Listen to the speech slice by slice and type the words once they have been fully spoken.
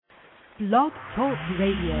Blog Talk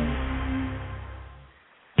Radio.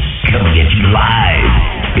 Coming at you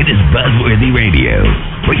live. It is Buzzworthy Radio,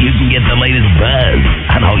 where you can get the latest buzz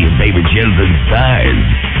on all your favorite shows and stars.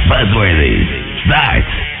 Buzzworthy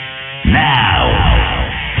starts now.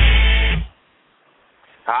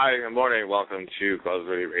 Hi, good morning. Welcome to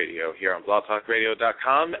Buzzworthy Radio here on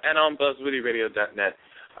blogtalkradio.com and on buzzworthyradio.net.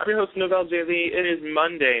 I'm your host, Novell J. Lee. It is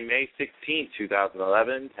Monday, May 16th,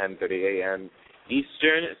 2011, 10:30 a.m.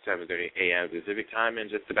 Eastern, 7:30 a.m. Pacific time. In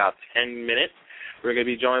just about 10 minutes, we're going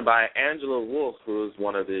to be joined by Angela Wolff, who is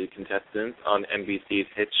one of the contestants on NBC's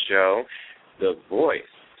hit show, The Voice.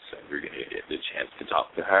 So we're going to get the chance to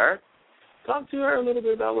talk to her a little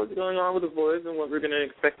bit about what's going on with The Voice and what we're going to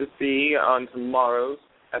expect to see on tomorrow's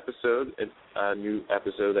episode. It's a new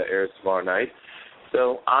episode that airs tomorrow night.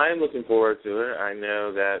 So I'm looking forward to it. I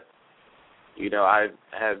know that, I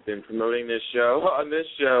have been promoting this show on this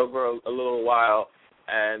show for a little while,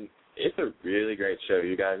 and it's a really great show.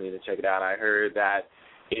 You guys need to check it out. I heard that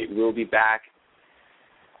it will be back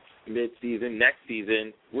mid-season, next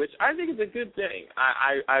season, which I think is a good thing.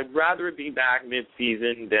 I'd rather it be back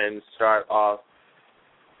mid-season than start off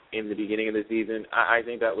in the beginning of the season. I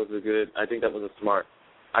think that was a smart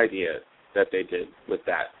idea that they did with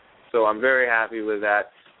that. So I'm very happy with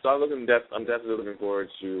that. So I'm definitely looking forward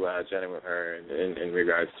to chatting with her in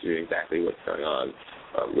regards to exactly what's going on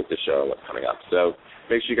with the show and what's coming up. So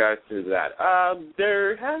make sure you guys do that.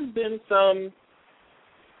 There has been some.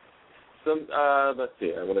 Let's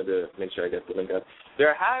see. I wanted to make sure I get the link up.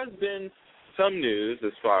 There has been some news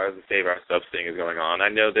as far as the Save Our Soaps thing is going on. I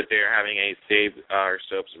know that they're having a Save Our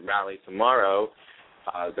Soaps rally tomorrow.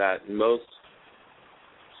 That most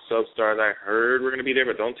soap stars I heard were going to be there,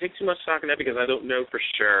 but don't take too much stock in that because I don't know for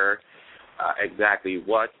sure exactly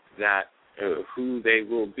who they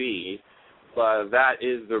will be. But that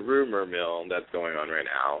is the rumor mill that's going on right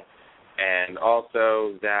now. And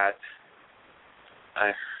also that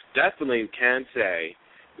I definitely can say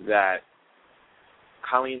that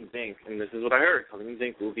Colleen Zink, and this is what I heard, Colleen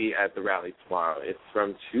Zink will be at the rally tomorrow. It's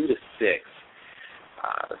from 2 to 6.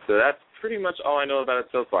 So that's pretty much all I know about it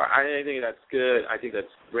so far. I think that's good. I think that's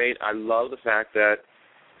great. I love the fact that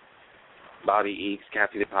Bobby Eakes,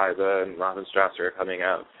 Kathy DePaiva, and Robin Strasser are coming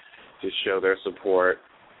out to show their support,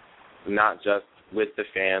 not just with the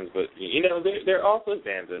fans, but, they're also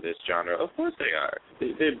fans of this genre. Of course they are.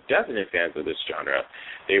 They're definite fans of this genre.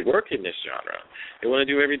 They work in this genre. They want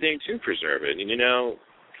to do everything to preserve it. And,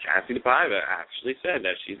 Kathy DePaiva actually said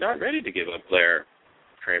that she's not ready to give up Blair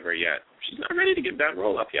Craver yet. She's not ready to give that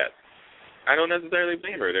role up yet. I don't necessarily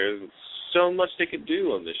blame her. There's so much they could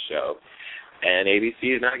do on this show, and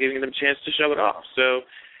ABC is not giving them a chance to show it off. So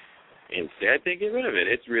instead, they get rid of it.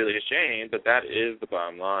 It's really a shame, but that is the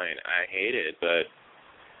bottom line. I hate it, but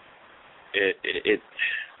it's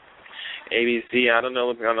ABC. I don't know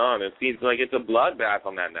what's going on. It seems like it's a bloodbath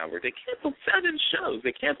on that network. They canceled 7 shows.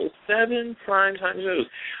 They canceled 7 primetime shows.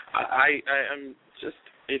 I'm just,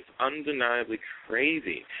 it's undeniably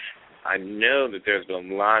crazy. I know that there's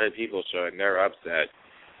been a lot of people showing their upset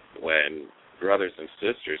when Brothers and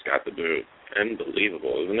Sisters got the boot.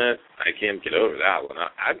 Unbelievable, isn't it? I can't get over that one.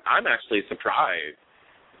 I'm actually surprised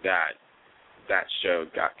that that show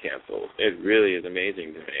got canceled. It really is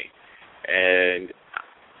amazing to me. And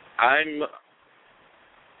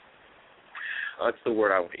what's the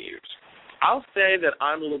word I want to use? I'll say that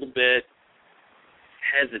I'm a little bit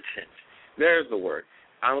hesitant. There's the word.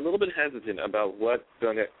 I'm a little bit hesitant about what's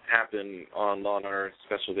going to happen on Law & Order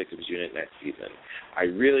Special Victims Unit next season. I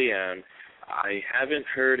really am. I haven't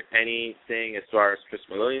heard anything as far as Chris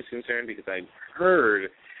Maloney is concerned because I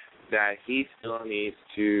heard that he still needs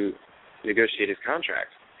to negotiate his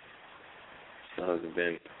contract. Still hasn't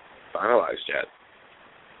been finalized yet.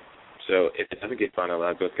 So if it doesn't get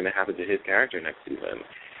finalized, what's going to happen to his character next season?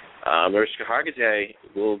 Mariska Hargitay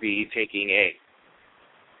will be taking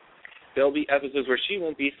there'll be episodes where she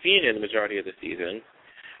won't be seen in the majority of the season.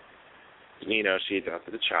 She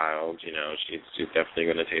adopted a child. She's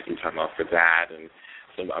definitely going to take some time off for that and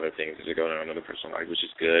some other things that are going on in her personal life, which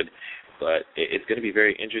is good. But it's going to be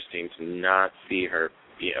very interesting to not see her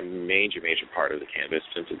be a major part of the canvas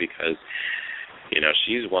simply because,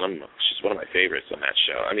 she's one of my favorites on that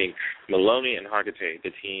show. I mean, Maloney and Hargitay,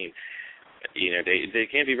 the team, they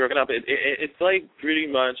can't be broken up. It's like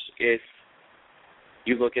pretty much if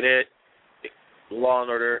you look at it, Law &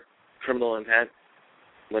 Order, Criminal Intent,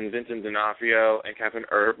 when Vincent D'Onofrio and Catherine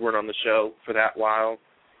Erb were on the show for that while,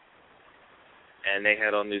 and they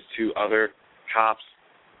had on these 2 other cops,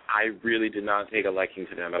 I really did not take a liking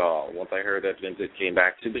to them at all. Once I heard that Vincent came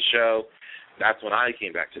back to the show, That's when I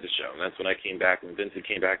came back to the show. And that's when I came back, when Vincent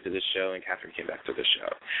came back to the show and Catherine came back to the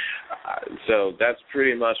show. So that's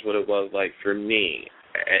pretty much what it was like for me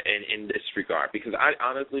in this regard, because I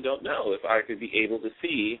honestly don't know if I could be able to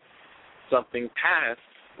see something past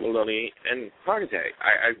Maloney and Hargitay.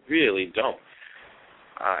 I really don't.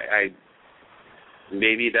 I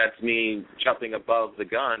maybe that's me jumping above the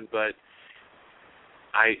gun, but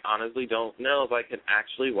I honestly don't know if I can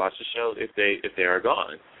actually watch the show if they are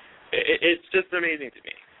gone. It's just amazing to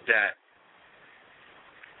me that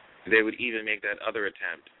they would even make that other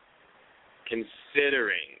attempt,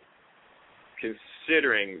 considering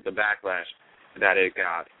the backlash that it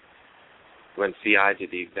got when CI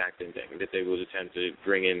did the exact same thing, that they would attempt to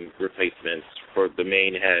bring in replacements for the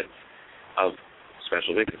main heads of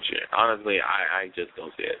Special Victims Unit. Honestly, I just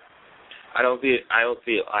don't see it. I don't see it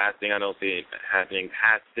lasting. I don't see it happening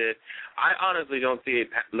past it. I honestly don't see it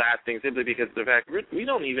lasting simply because of the fact we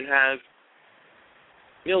don't even have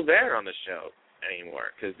Neil Baer on the show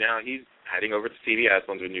anymore, because now he's heading over to CBS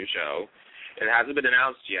on the new show. It hasn't been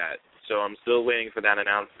announced yet, so I'm still waiting for that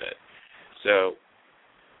announcement. So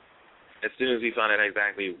as soon as we find out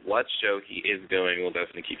exactly what show he is doing, we'll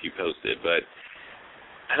definitely keep you posted. But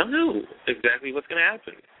I don't know exactly what's going to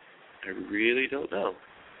happen. I really don't know.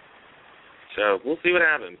 So we'll see what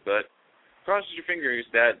happens. But cross your fingers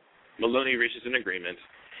that Maloney reaches an agreement.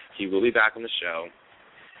 He will be back on the show.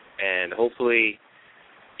 And hopefully,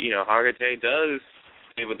 Hargitay does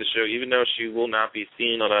stay with the show, even though she will not be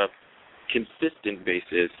seen on a consistent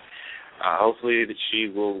basis. Hopefully that she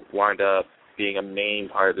will wind up being a main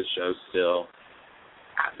part of the show still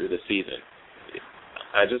after the season.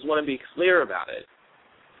 I just want to be clear about it.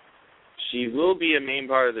 She will be a main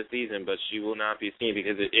part of the season, but she will not be seen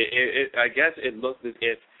because I guess it looks as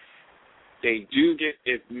if they do get,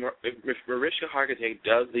 if Mariska Hargitay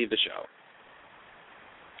does leave the show,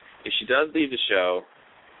 if she does leave the show,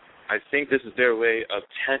 I think this is their way of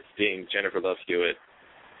testing Jennifer Love Hewitt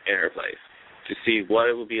in her place to see what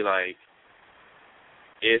it will be like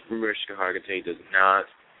if Mariska Hargitay does not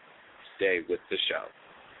stay with the show.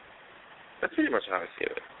 That's pretty much how I see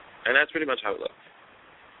it. And that's pretty much how it looks.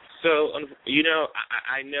 So,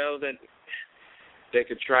 I know that they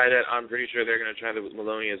could try that. I'm pretty sure they're going to try that with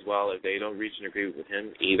Maloney as well if they don't reach an agreement with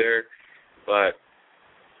him either. But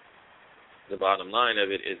the bottom line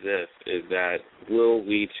of it is this, is that will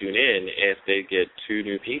we tune in if they get two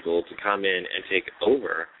new people to come in and take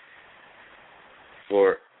over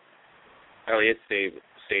for Elliot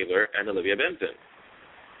Stabler and Olivia Benson?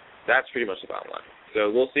 That's pretty much the bottom line.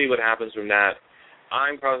 So we'll see what happens from that.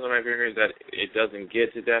 I'm crossing my fingers that it doesn't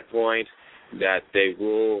get to that point, that they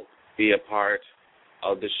will be a part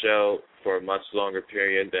of the show for a much longer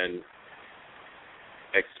period than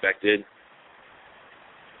expected.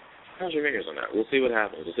 Cross your fingers on that. We'll see what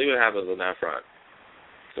happens. We'll see what happens on that front.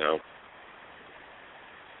 So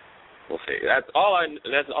we'll see. That's all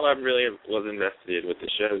I really was invested in with the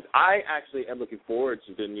shows. I actually am looking forward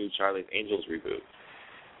to the new Charlie's Angels reboot.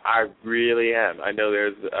 I really am. I know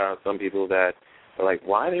there's some people that are like,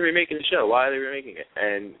 why are they remaking the show? Why are they remaking it?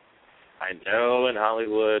 And I know in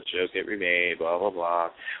Hollywood shows get remade, blah, blah, blah.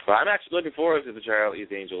 But I'm actually looking forward to the Charlie's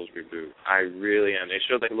Angels reboot. I really am. They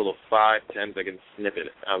showed like a little 5-10 second snippet.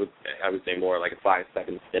 I would say more like a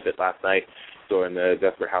 5-second snippet last night during the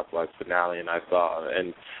Desperate Housewives finale, and I saw,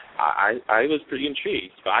 and I was pretty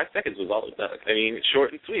intrigued. 5 seconds was all it took. I mean,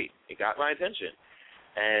 short and sweet. It got my attention.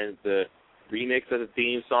 And the remix of the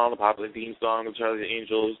theme song, the popular theme song of Charlie's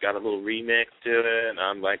Angels, got a little remix to it, and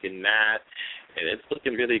I'm liking that. And it's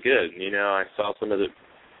looking really good. I saw some of the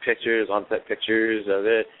pictures, on-set pictures of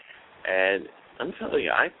it, and I'm telling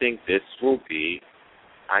you, I think this will be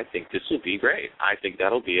great. I think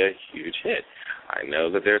that'll be a huge hit. I know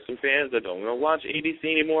that there are some fans that don't want to watch ABC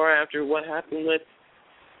anymore after what happened with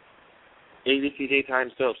ABC daytime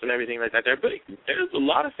soaps and everything like that. There's a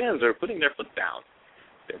lot of fans that are putting their foot down.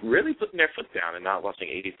 They're really putting their foot down and not watching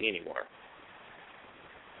ABC anymore.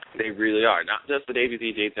 They really are. Not just with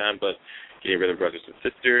ABC daytime, but getting rid of Brothers and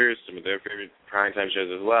Sisters, some of their favorite primetime shows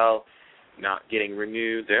as well, not getting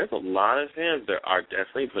renewed. There's a lot of fans that are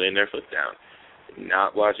definitely putting their foot down,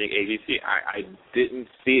 not watching ABC. I didn't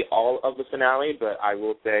see all of the finale, but I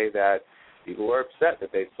will say that people were upset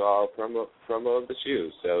that they saw a promo of the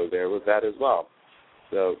shoes, so there was that as well.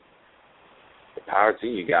 So the power to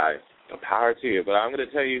you guys. The power to you. But I'm going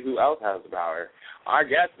to tell you who else has the power. Our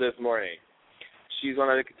guest this morning. She's one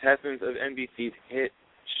of the contestants of NBC's hit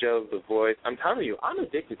show, The Voice. I'm telling you, I'm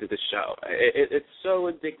addicted to this show. It's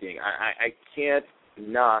so addicting. I can't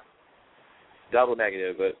not, double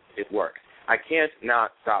negative, but it works. I can't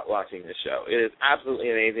not stop watching this show. It is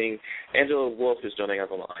absolutely amazing. Angela Wolff is joining us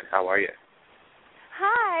on the line. How are you?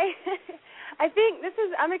 Hi.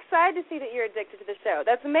 I'm excited to see that you're addicted to the show.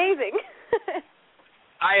 That's amazing.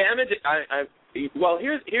 I am well,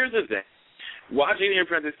 here's the thing. Watching The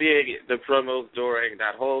Apprentice, the promos during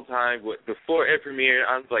that whole time before it premiered,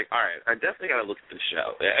 I was like, all right, I definitely got to look at the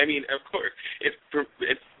show. I mean, of course,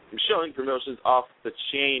 it's showing promotions off the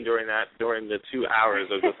chain during the 2 hours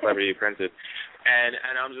of the Celebrity Apprentice, and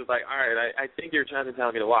I'm just like, all right, I think you're trying to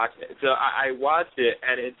tell me to watch it. So I watched it,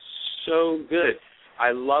 and it's so good.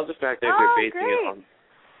 I love the fact that they're basing it on.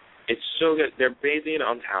 It's so good. They're basing it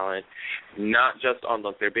on talent, not just on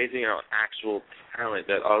look. They're basing it on actual talent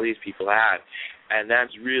that all these people have, and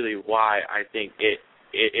that's really why I think it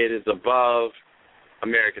is above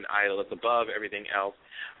American Idol. It's above everything else,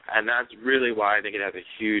 and that's really why I think it has a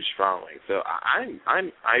huge following. So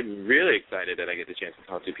I'm really excited that I get the chance to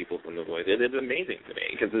talk to people from The Voice. It is amazing to me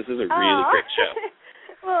because this is a really great show.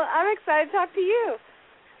 Well, I'm excited to talk to you.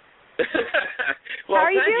 Well, how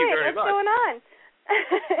are you thank doing? you very What's much. going on?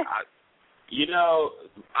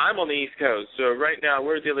 I'm on the East Coast, so right now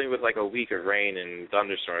we're dealing with like a week of rain and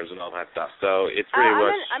thunderstorms and all that stuff. So it's pretty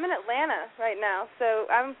much. I'm in Atlanta right now, so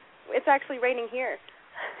it's actually raining here.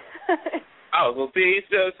 Oh, well, see,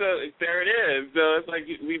 so there it is. So it's like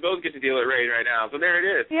we both get to deal with rain right now. So there it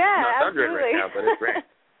is. Yeah, it's not thundering absolutely. right now, but it's rain.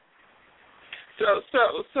 So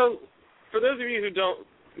for those of you who don't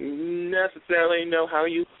necessarily know how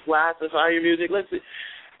you classify your music, let's see.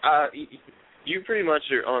 You pretty much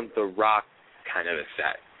are on the rock kind of a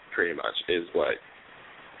set, pretty much, is what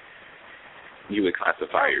you would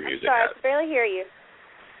classify your music sorry, as. I can barely hear you.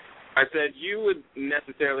 I said you would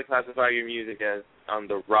necessarily classify your music as on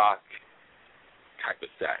the rock type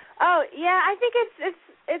of set. Oh, yeah, I think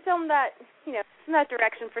it's on that, it's in that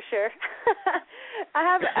direction for sure. I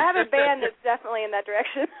have a band that's definitely in that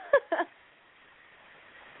direction.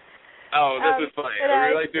 Oh, this is funny.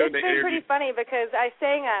 I really like doing the interview. It's been pretty funny because I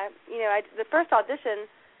sang, the first audition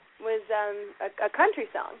was a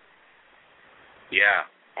country song. Yeah.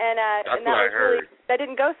 And that's and what I heard. That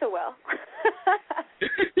didn't go so well.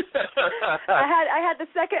 I had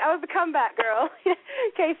the second. I was the comeback girl.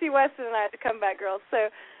 Casey Weston and I had the comeback girl.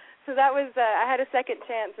 So that was. I had a second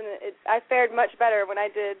chance, and I fared much better when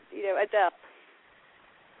I did. Adele.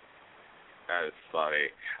 That is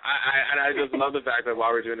funny. I just love the fact that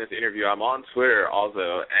while we're doing this interview, I'm on Twitter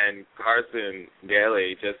also, and Carson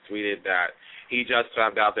Daly just tweeted that he just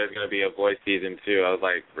found out there's going to be a Voice Season 2. I was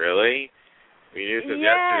like, really? We knew this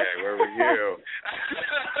yesterday. Where were you?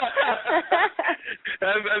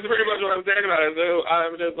 That's pretty much what I'm saying about it. So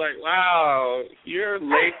I'm just like, wow, you're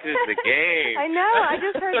late to the game. I know. I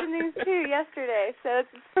just heard the news, too, yesterday, so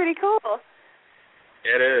it's pretty cool.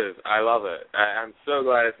 It is. I love it. I'm so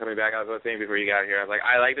glad it's coming back. I was saying before you got here, I was like,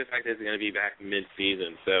 I like the fact that it's going to be back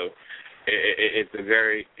mid-season. So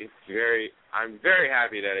I'm very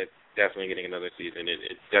happy that it's definitely getting another season.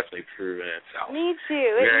 It's definitely proven itself. Me too.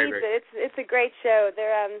 It's a great show. They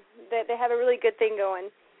have a really good thing going.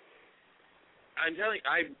 I'm telling you,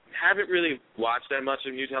 I haven't really watched that much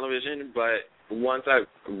of new television, but once I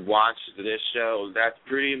watched this show, that's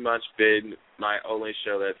pretty much been my only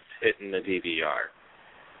show that's hitting the DVR.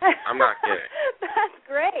 I'm not kidding. That's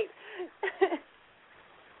great.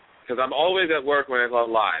 Because I'm always at work when it's on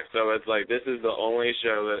live, so it's like this is the only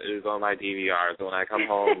show that is on my DVR. So when I come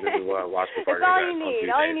home, this is what I watch before I go to bed. All you need.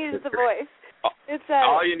 All you need is The Voice.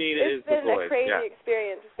 All you need is The Voice. It's been a crazy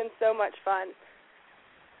experience. It's been so much fun.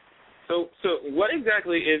 So what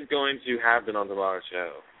exactly is going to happen on tomorrow's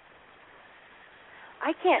show? I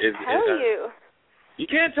can't tell you. You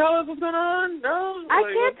can't tell us what's going on? No? I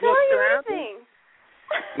can't tell you anything.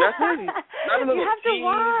 Nothing? Not a little you have to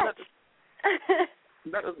watch.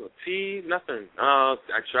 Not a little tease? Nothing? Oh,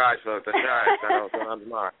 I tried, folks. I tried. I know what's going on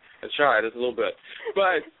tomorrow. I tried just a little bit.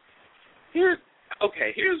 But here's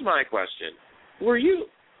my question. Were you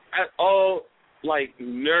at all,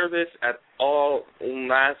 nervous at all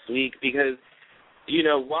last week? Because,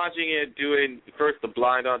 watching it, doing first the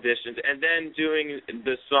blind auditions, and then doing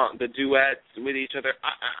the duets with each other,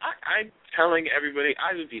 I'm telling everybody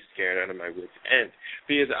I would be scared out of my wits' end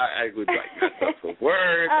because I would mess up the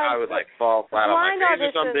words. I would fall flat on my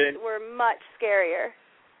face or something. Blind auditions were much scarier.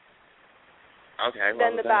 Okay,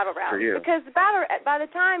 than the battle rounds. Because by the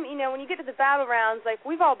time, when you get to the battle rounds,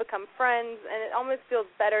 we've all become friends, and it almost feels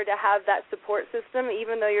better to have that support system,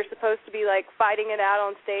 even though you're supposed to be, fighting it out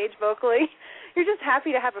on stage vocally. You're just happy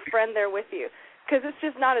to have a friend there with you, because it's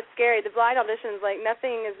just not as scary. The blind auditions,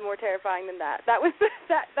 nothing is more terrifying than that. That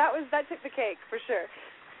took the cake, for sure.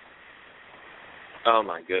 Oh,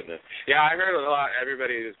 my goodness. Yeah, I heard a lot.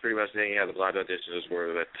 Everybody was pretty much saying, the blind auditions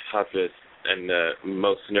were the toughest and the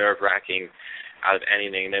most nerve-wracking out of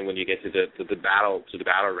anything. And then when you get to the battle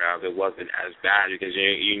rounds, it wasn't as bad because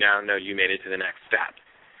you now know you made it to the next step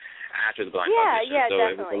after the blind audition. Yeah, so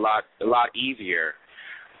definitely. It was a lot easier.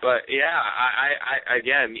 But yeah, I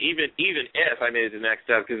again, even if I made it to the next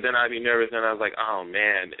step, because then I'd be nervous, and I was like, oh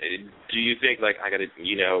man, do you think like I gotta,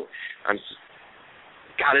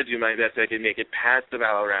 gotta do my best so I can make it past the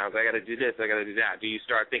battle rounds? I gotta do this, I gotta do that. Do you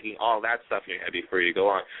start thinking all that stuff in your head before you go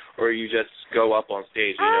on, or you just go up on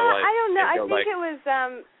stage? I don't know. I think it was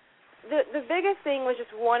the biggest thing was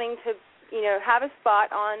just wanting to, have a spot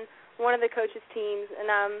on one of the coaches' teams,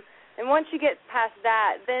 and once you get past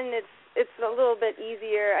that, then it's a little bit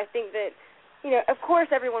easier. I think that, of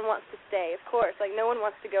course everyone wants to stay. Of course, like no one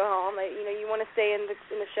wants to go home. Like, you want to stay in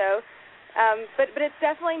the show. But it's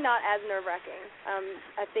definitely not as nerve-wracking.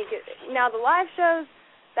 I think now the live shows,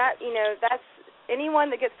 that's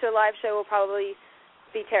anyone that gets to a live show will probably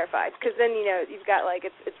be terrified because then you've got like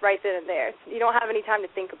it's right then and there. You don't have any time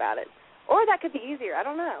to think about it. Or that could be easier. I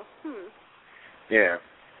don't know. Yeah.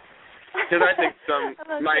 Because I think some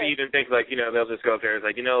might even think, like, they'll just go up there and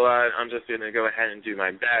like, you know what, I'm just going to go ahead and do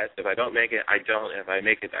my best. If I don't make it, I don't. If I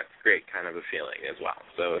make it, that's great kind of a feeling as well.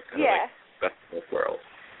 So it's kind of like best of both worlds.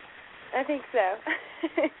 I think so.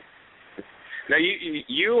 Now,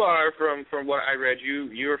 you are from what I read,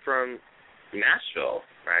 you're from Nashville,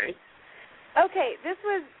 right? Okay, this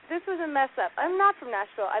was a mess up. I'm not from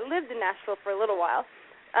Nashville. I lived in Nashville for a little while.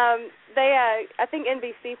 I think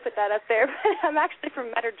NBC put that up there, but I'm actually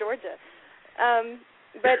from Metter, Georgia.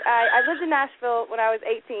 But I lived in Nashville when I was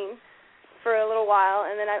 18 for a little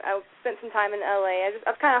while, and then I spent some time in LA.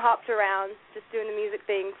 I've kind of hopped around just doing the music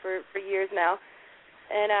thing for years now,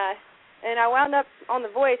 and I wound up on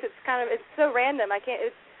The Voice. It's so random. I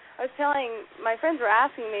was telling my friends were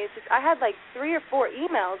asking me. It's just I had like 3 or 4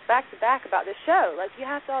 emails back to back about the show. Like, you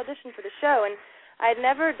have to audition for the show, and I had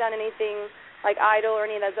never done anything like Idol or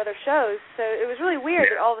any of those other shows. So it was really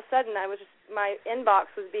weird that all of a sudden my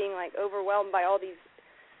inbox was being like overwhelmed by all these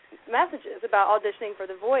messages about auditioning for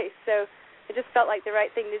The Voice. So it just felt like the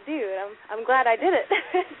right thing to do, and I'm glad I did it.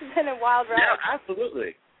 It's been a wild ride. Yeah,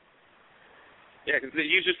 absolutely. Yeah, because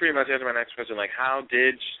you just pretty much answered my next question, like, how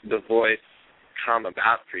did The Voice come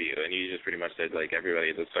about for you? And you just pretty much said, like,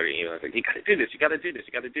 everybody just started emailing, like, you got to do this, you got to do this,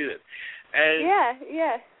 you got to do this. And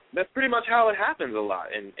yeah. That's pretty much how it happens a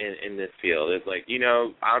lot in this field. It's like,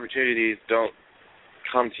 opportunities don't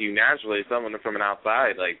come to you naturally. Someone from an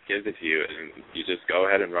outside, like, gives it to you, and you just go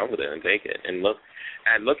ahead and run with it and take it. And look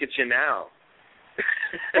at you now.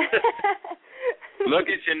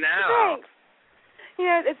 Look at you now. Thanks.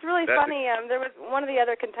 It's really funny. There was one of the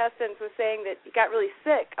other contestants was saying that he got really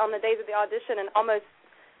sick on the days of the audition, and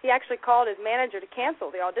he actually called his manager to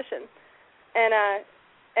cancel the audition.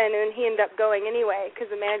 And then he ended up going anyway because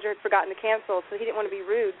the manager had forgotten to cancel, so he didn't want to be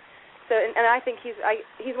rude. So, and I think he's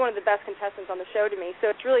one of the best contestants on the show to me. So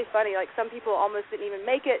it's really funny. Like, some people almost didn't even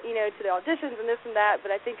make it, to the auditions and this and that. But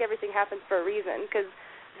I think everything happens for a reason because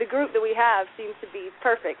the group that we have seems to be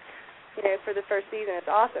perfect, for the first season. It's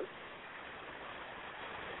awesome.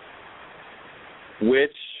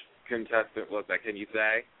 Which contestant was that? Can you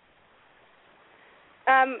say?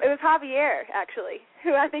 It was Javier, actually,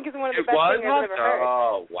 who I think is one of the best singers I've ever heard.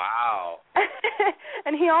 Oh, wow.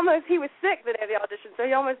 And he was sick the day of the audition, so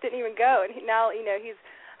he almost didn't even go. And now,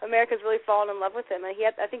 America's really fallen in love with him. And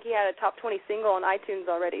I think he had a top 20 single on iTunes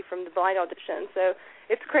already from the blind audition. So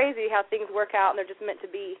it's crazy how things work out and they're just meant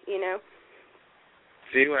to be,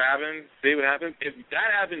 See what happens? If that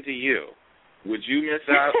happened to you, would you miss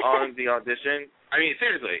out on the audition? I mean,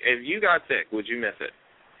 seriously, if you got sick, would you miss it?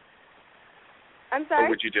 I'm sorry?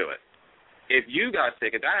 Or would you do it? If you got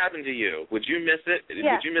sick, if that happened to you, would you miss it?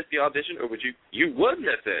 Yeah. Would you miss the audition, or would you would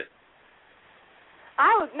miss it?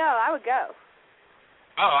 I would go.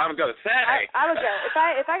 Oh, I would go. Say. I would go.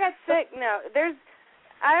 If I got sick, no.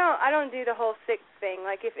 I don't do the whole sick thing.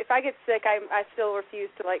 Like, if I get sick, I still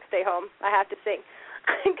refuse to, like, stay home. I have to sing.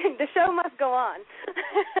 The show must go on.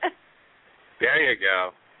 There you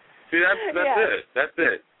go. See, that's it. That's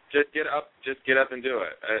it. Just get up and do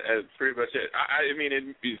it. That's pretty much it. I mean, as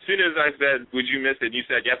soon as I said, would you miss it, and you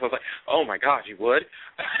said yes, I was like, oh, my gosh, you would?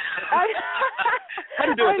 I had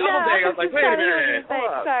to do a double thing. I was like, wait a minute.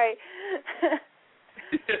 Hold up. Sorry.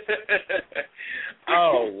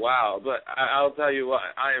 Oh, wow. But I'll tell you what,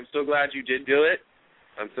 I am so glad you did do it.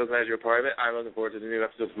 I'm so glad you're a part of it. I'm looking forward to the new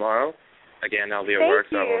episode tomorrow. Again, I'll be at work,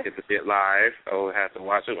 so I won't get to see it live. I'll have to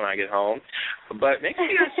watch it when I get home. But make sure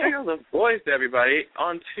you guys check out The Voice, everybody,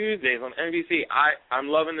 on Tuesdays on NBC. I'm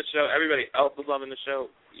loving the show. Everybody else is loving the show.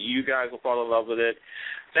 You guys will fall in love with it.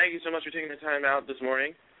 Thank you so much for taking the time out this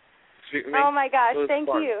morning to speak with me. Oh, my gosh. Thank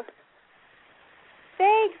you.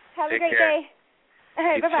 Thanks. Have a great day.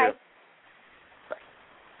 Hey, bye-bye.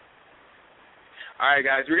 All right,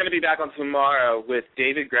 guys, we're going to be back on tomorrow with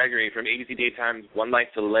David Gregory from ABC Daytime's One Life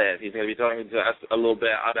to Live. He's going to be talking to us a little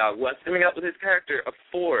bit about what's coming up with his character of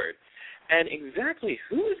Ford. And exactly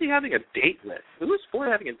who is he having a date with? Who is Ford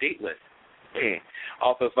having a date with?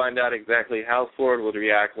 Also find out exactly how Ford will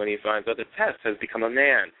react when he finds out the test has become a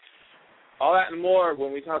man. All that and more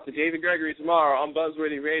when we talk to David Gregory tomorrow on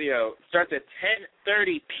Buzzworthy Radio. It starts at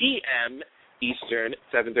 10:30 p.m. Eastern,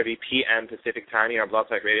 7:30 p.m. Pacific Time here on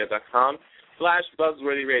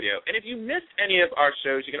blogtalkradio.com/Buzzworthy Radio. And if you missed any of our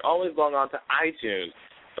shows, you can always log on to iTunes.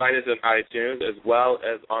 Find us on iTunes as well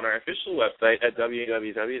as on our official website at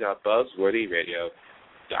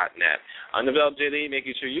www.buzzworthyradio.net. I'm Neville J. Lee,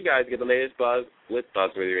 making sure you guys get the latest buzz with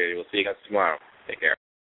Buzzworthy Radio. We'll see you guys tomorrow. Take care.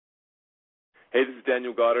 Hey, this is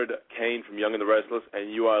Daniel Goddard, Kane from Young and the Restless,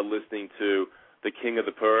 and you are listening to the King of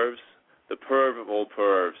the Pervs, the perv of all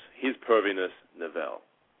pervs, his perviness, Neville,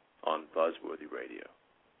 on Buzzworthy Radio.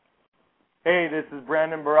 Hey, this is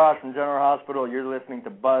Brandon Barras from General Hospital. You're listening to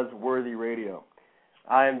Buzzworthy Radio.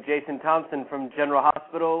 I'm Jason Thompson from General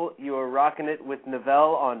Hospital. You are rocking it with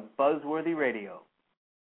Neville on Buzzworthy Radio.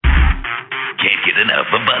 Can't get enough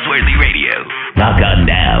of Buzzworthy Radio. Log on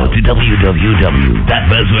now to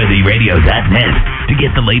www.buzzworthyradio.net to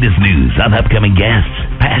get the latest news on upcoming guests,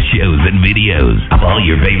 past shows, and videos of all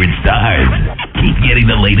your favorite stars. Keep getting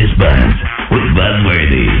the latest buzz with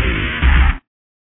Buzzworthy.